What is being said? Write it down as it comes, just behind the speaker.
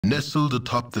Nestled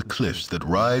atop the cliffs that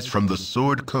rise from the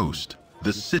Sword Coast,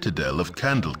 the citadel of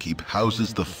Candlekeep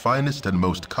houses the finest and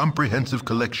most comprehensive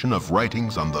collection of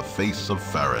writings on the face of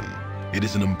Faerun. It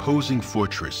is an imposing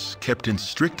fortress kept in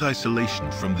strict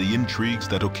isolation from the intrigues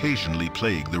that occasionally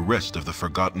plague the rest of the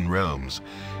Forgotten Realms.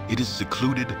 It is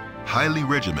secluded, highly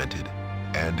regimented,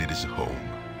 and it is home.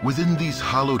 Within these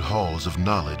hallowed halls of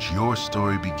knowledge, your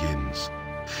story begins.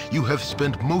 You have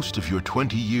spent most of your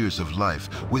 20 years of life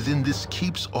within this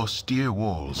keep's austere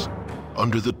walls,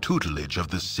 under the tutelage of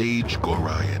the sage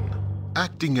Gorion.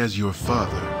 Acting as your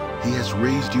father, he has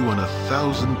raised you on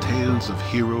 1,000 tales of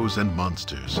heroes and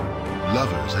monsters,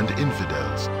 lovers and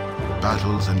infidels,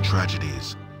 battles and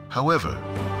tragedies. However,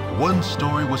 one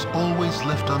story was always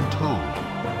left untold,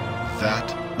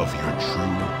 that of your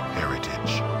true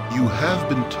heritage. You have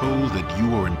been told that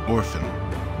you are an orphan,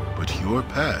 but your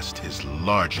past is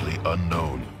largely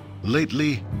unknown.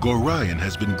 Lately, Gorion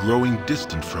has been growing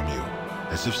distant from you,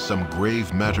 as if some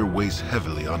grave matter weighs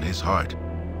heavily on his heart.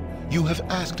 You have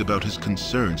asked about his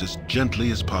concerns as gently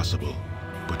as possible,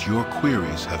 but your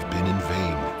queries have been in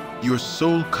vain. Your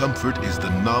sole comfort is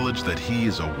the knowledge that he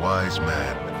is a wise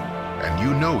man, and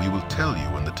you know he will tell you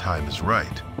when the time is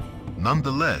right.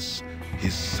 Nonetheless,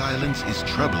 his silence is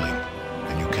troubling,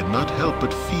 and you cannot help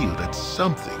but feel that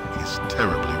something is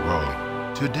terribly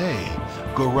wrong. Today,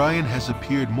 Gorion has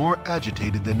appeared more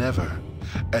agitated than ever,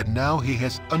 and now he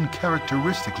has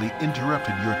uncharacteristically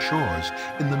interrupted your chores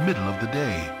in the middle of the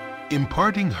day,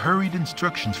 imparting hurried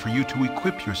instructions for you to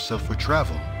equip yourself for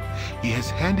travel. He has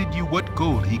handed you what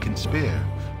gold he can spare,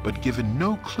 but given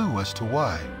no clue as to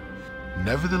why.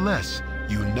 Nevertheless,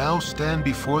 you now stand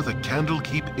before the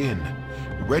Candlekeep Inn,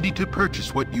 ready to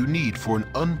purchase what you need for an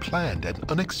unplanned and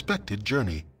unexpected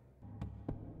journey.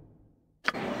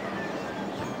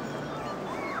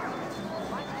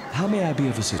 How may I be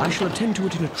of assistance? I shall attend to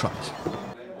it in a trice.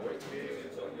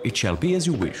 It shall be as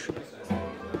you wish.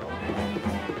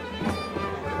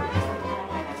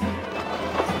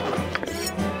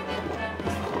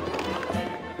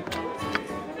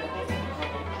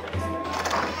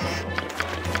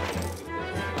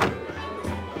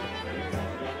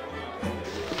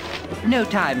 No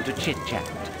time to chit-chat.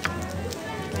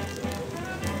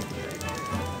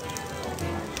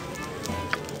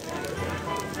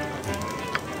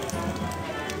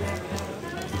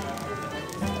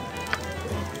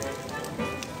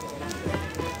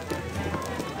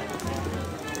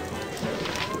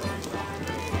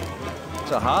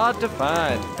 It's hard to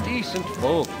find decent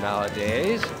folk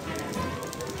nowadays.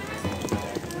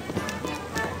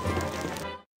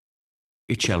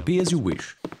 It shall be as you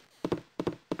wish.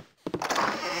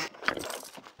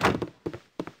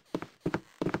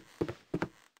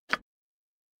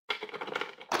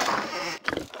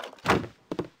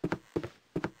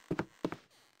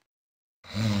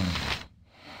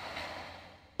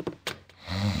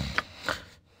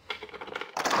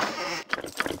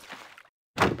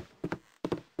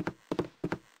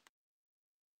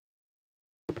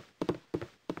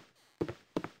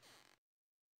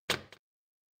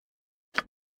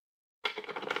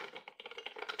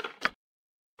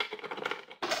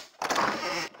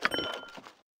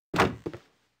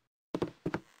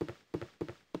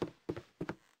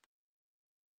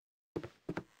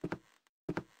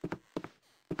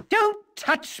 Don't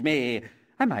touch me!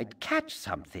 I might catch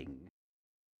something.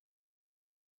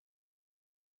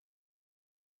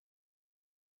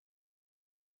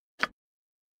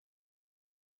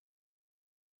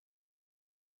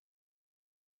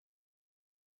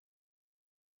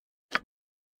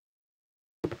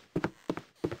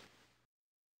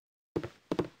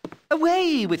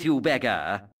 Away with you,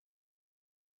 beggar!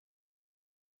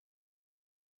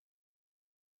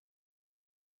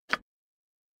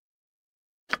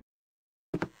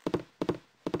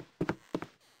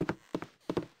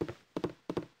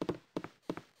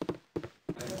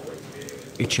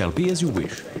 It shall be as you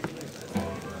wish.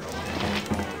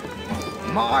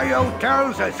 My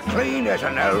hotel's as clean as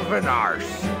an elven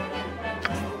arse.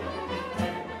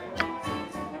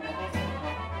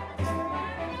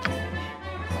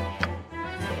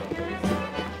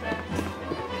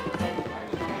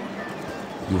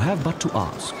 You have but to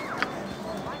ask.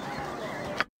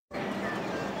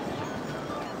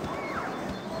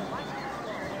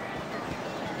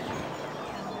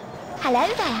 Hello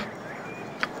there.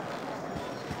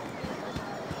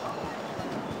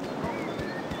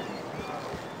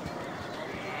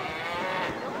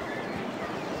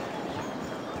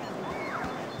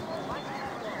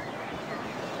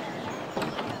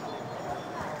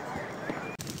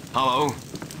 Hello.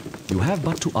 You have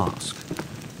but to ask.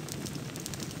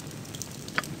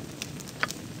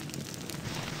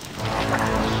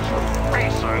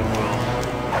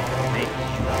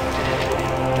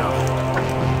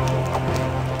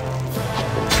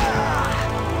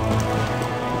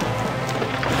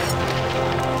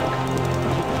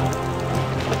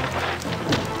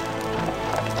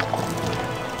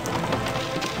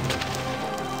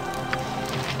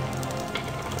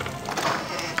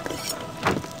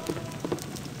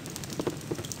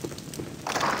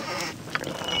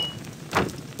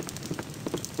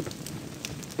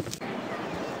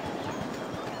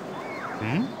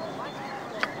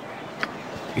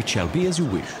 It shall be as you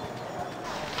wish.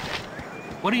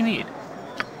 What do you need?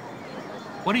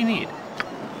 What do you need?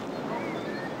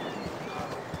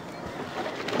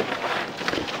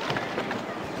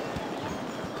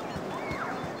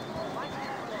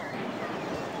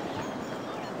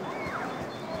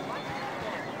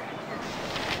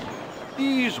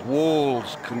 These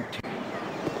walls contain...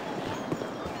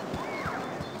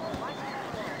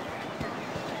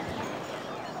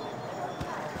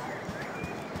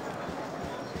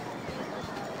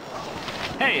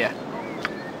 Hey!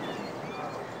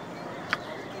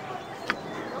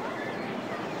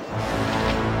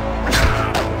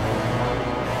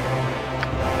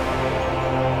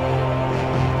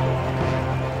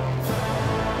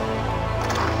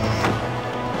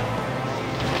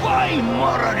 By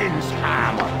Moradin's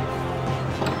hammer!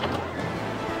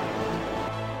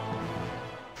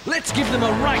 Let's give them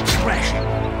a right thrashing.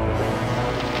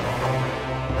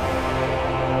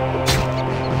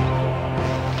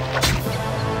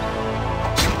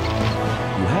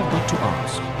 You have but to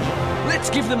ask. Let's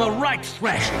give them a right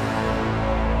thrashing.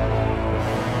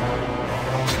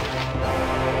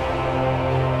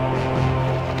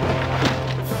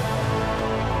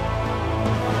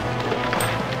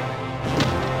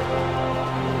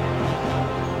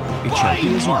 It shall By be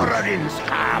as you wish. Moradin's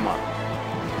hammer!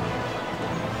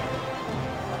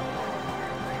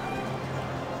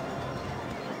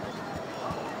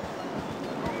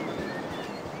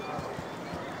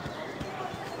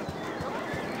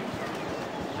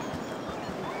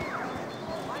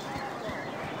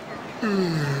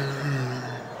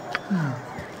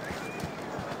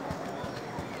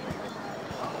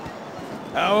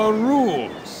 Our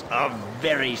rules are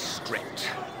very strict.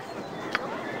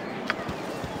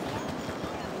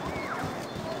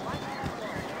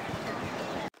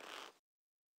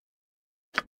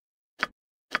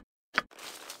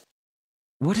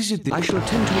 What is it that I shall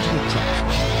attend to it in a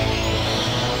trice?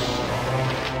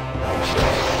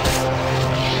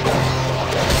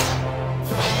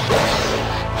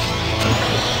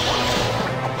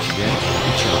 Yes,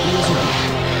 it shall be as you wish.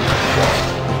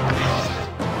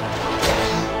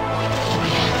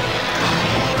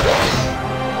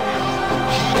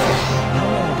 How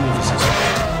may I be of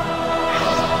assistance?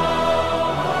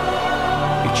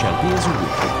 It shall be as you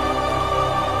wish.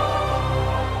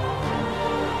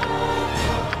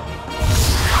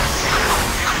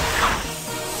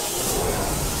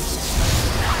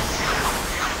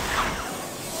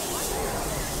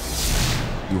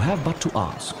 You have but to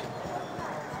ask.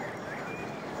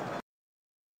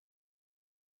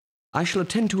 I shall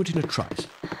attend to it in a trice.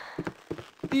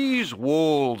 These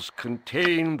walls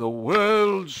contain the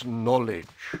world's knowledge.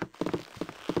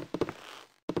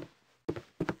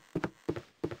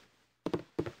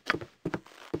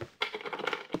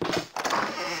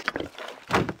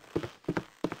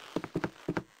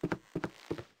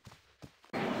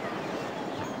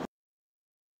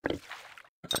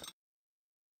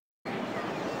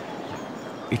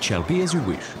 It shall be as you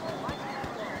wish.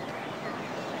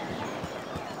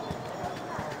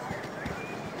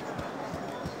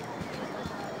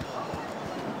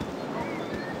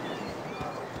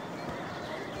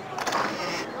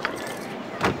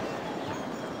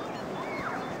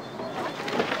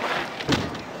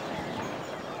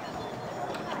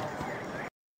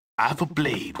 I have a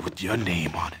blade with your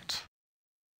name on it.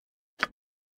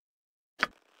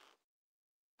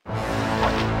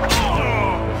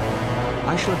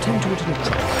 I shall attend to it in a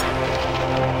trice.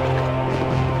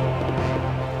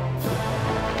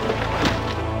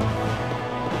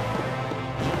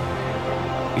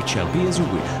 It shall be as you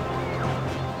wish.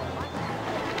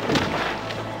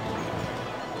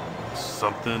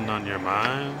 Something on your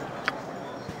mind?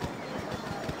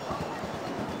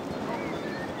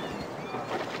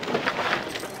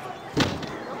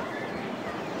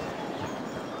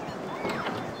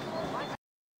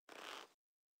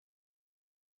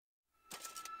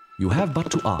 You have but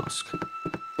to ask.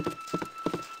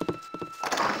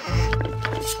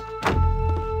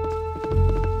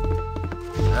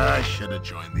 I should have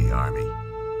joined the army.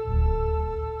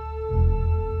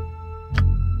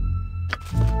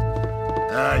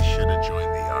 I should have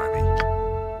joined the army.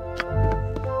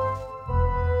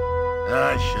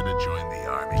 I should have joined the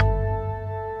army.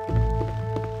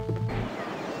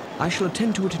 I shall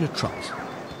attend to it in a trice.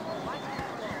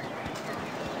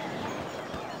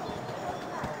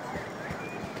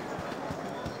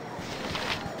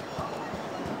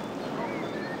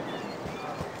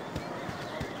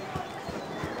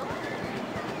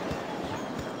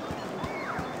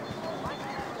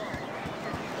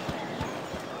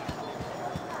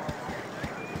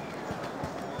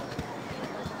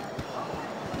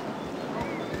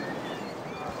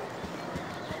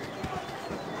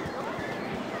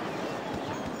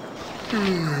 Hey,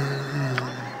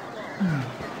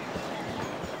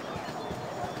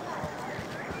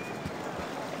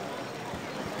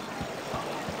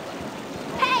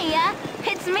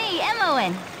 it's me,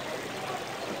 Emmoen.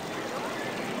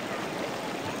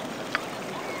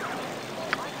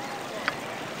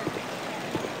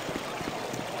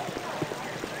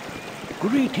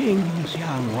 Greetings,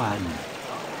 young one.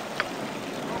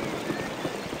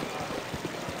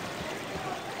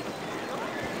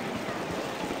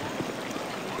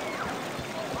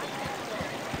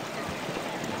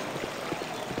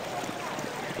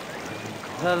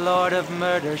 The Lord of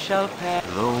Murder shall pass.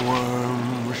 The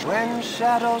worms. When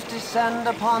shadows descend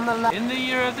upon the land. In the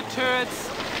year of the turrets,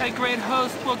 a great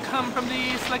host will come from the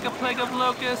east like a plague of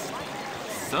locusts.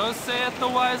 So saith the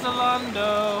wise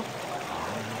Alondo.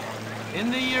 In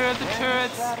the year of the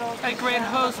turrets, a great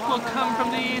host will come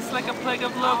from the east like a plague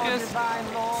of locusts.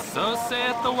 So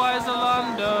saith the wise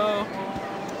Alondo.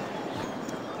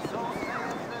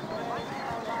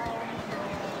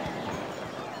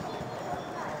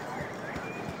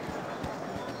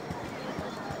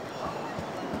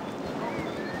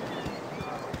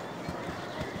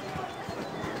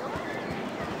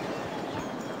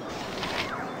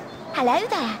 Hello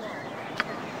there.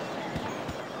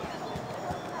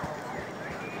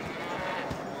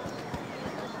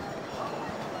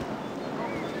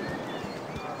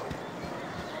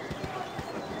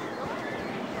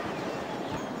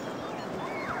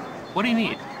 What do you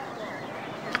need?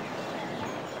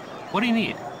 What do you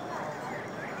need?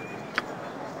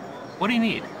 What do you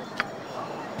need?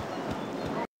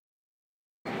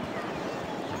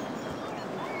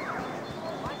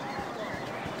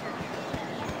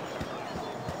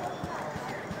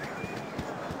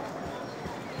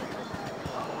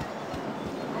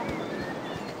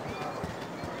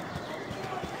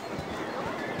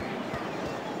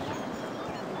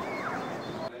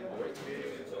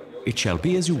 It shall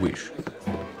be as you wish.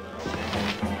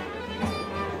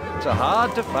 It's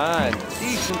hard to find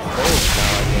decent folk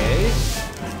nowadays.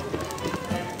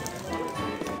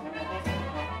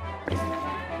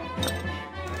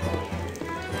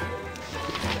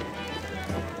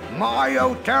 My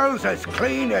hotel's as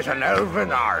clean as an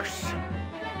elven arse.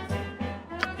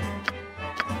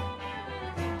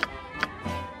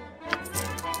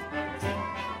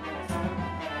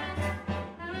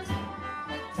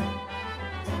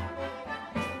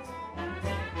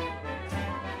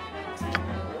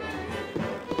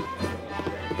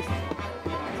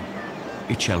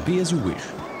 It shall be as you wish.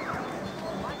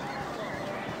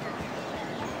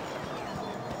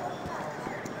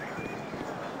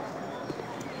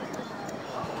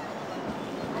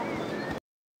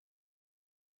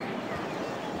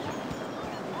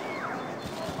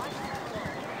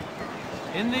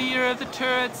 In the year of the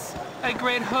turrets, a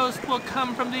great host will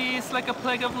come from the east like a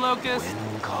plague of locusts.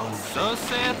 So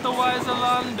saith the wise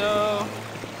Alondo.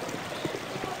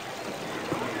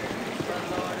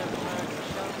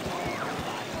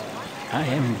 I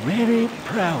am very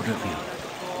proud of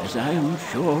you, as I am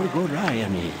sure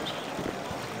Gorion is.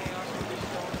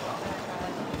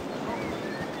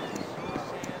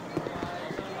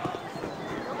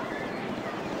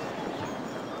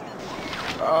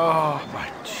 Oh, my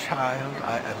child,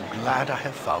 I am glad I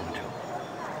have found you.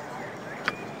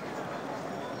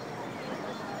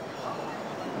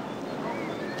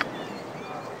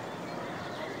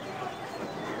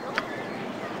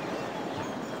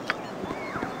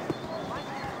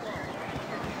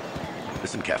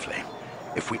 Listen carefully.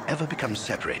 If we ever become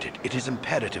separated, it is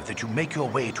imperative that you make your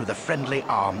way to the Friendly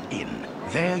Arm Inn.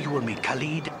 There you will meet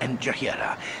Khalid and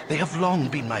Jahira. They have long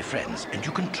been my friends, and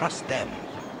you can trust them.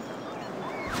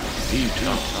 Eater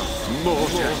of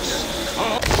mortals.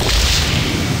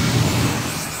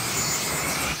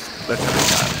 Let's have it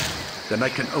done. The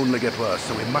night can only get worse,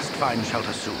 so we must find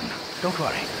shelter soon. Don't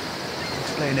worry. I'll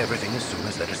explain everything as soon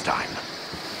as there is time.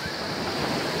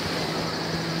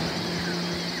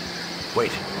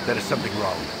 Wait, there is something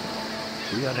wrong.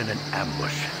 We are in an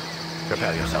ambush.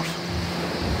 Prepare yourself.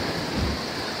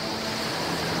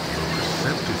 You're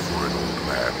receptive for an old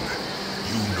man.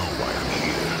 You know why I'm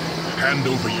here. Hand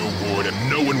over your ward and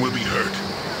no one will be hurt.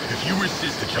 If you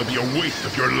resist, it shall be a waste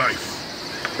of your life.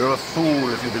 You're a fool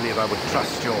if you believe I would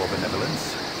trust your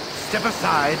benevolence. Step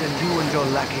aside and you and your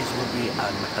lackeys will be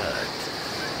unhurt.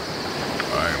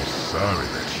 I am sorry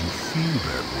that you feel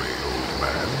that way, old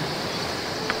man.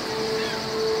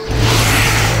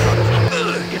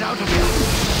 Get out of here!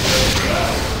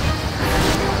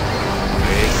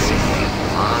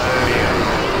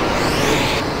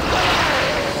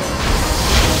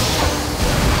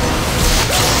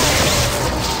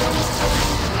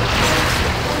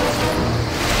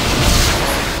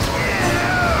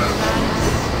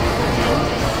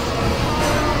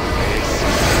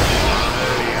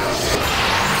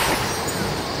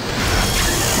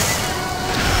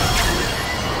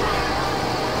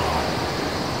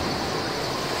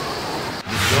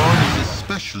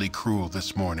 especially cruel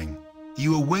this morning.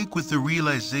 You awake with the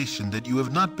realization that you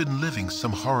have not been living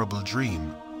some horrible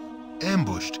dream.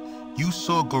 Ambushed, you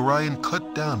saw Gorion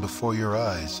cut down before your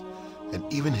eyes, and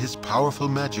even his powerful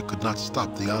magic could not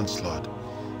stop the onslaught.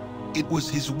 It was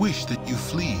his wish that you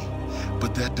flee,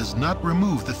 but that does not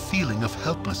remove the feeling of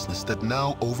helplessness that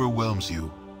now overwhelms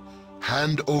you.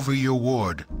 Hand over your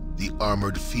ward, the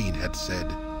armored fiend had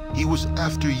said. He was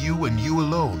after you and you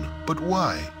alone, but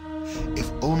why?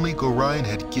 If only Gorion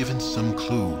had given some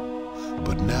clue.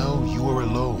 But now you are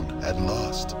alone and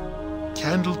lost.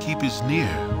 Candlekeep is near,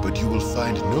 but you will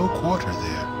find no quarter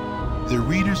there. The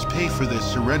readers pay for their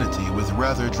serenity with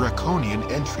rather draconian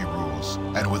entry rules,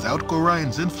 and without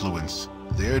Gorion's influence,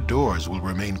 their doors will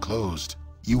remain closed.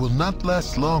 You will not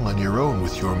last long on your own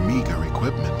with your meager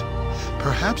equipment.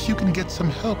 Perhaps you can get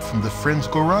some help from the friends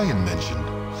Gorion mentioned,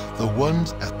 the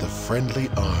ones at the Friendly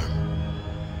Arm.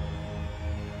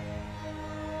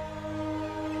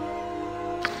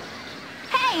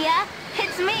 Hey,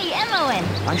 it's me, Emmoen.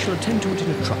 I shall attend to it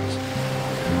in a trice.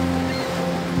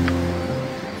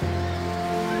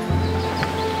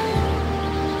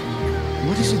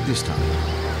 What is it this time?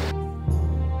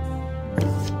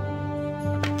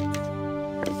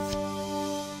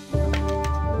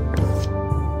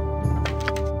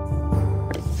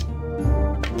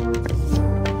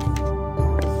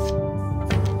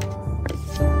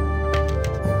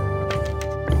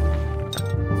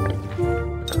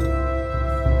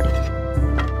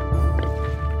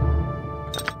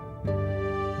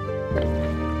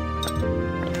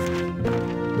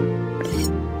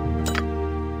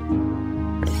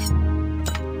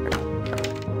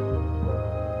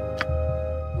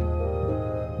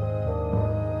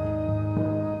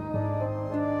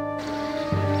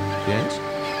 Yes?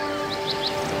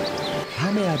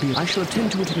 How may I be? I shall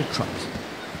attend to it in a trice.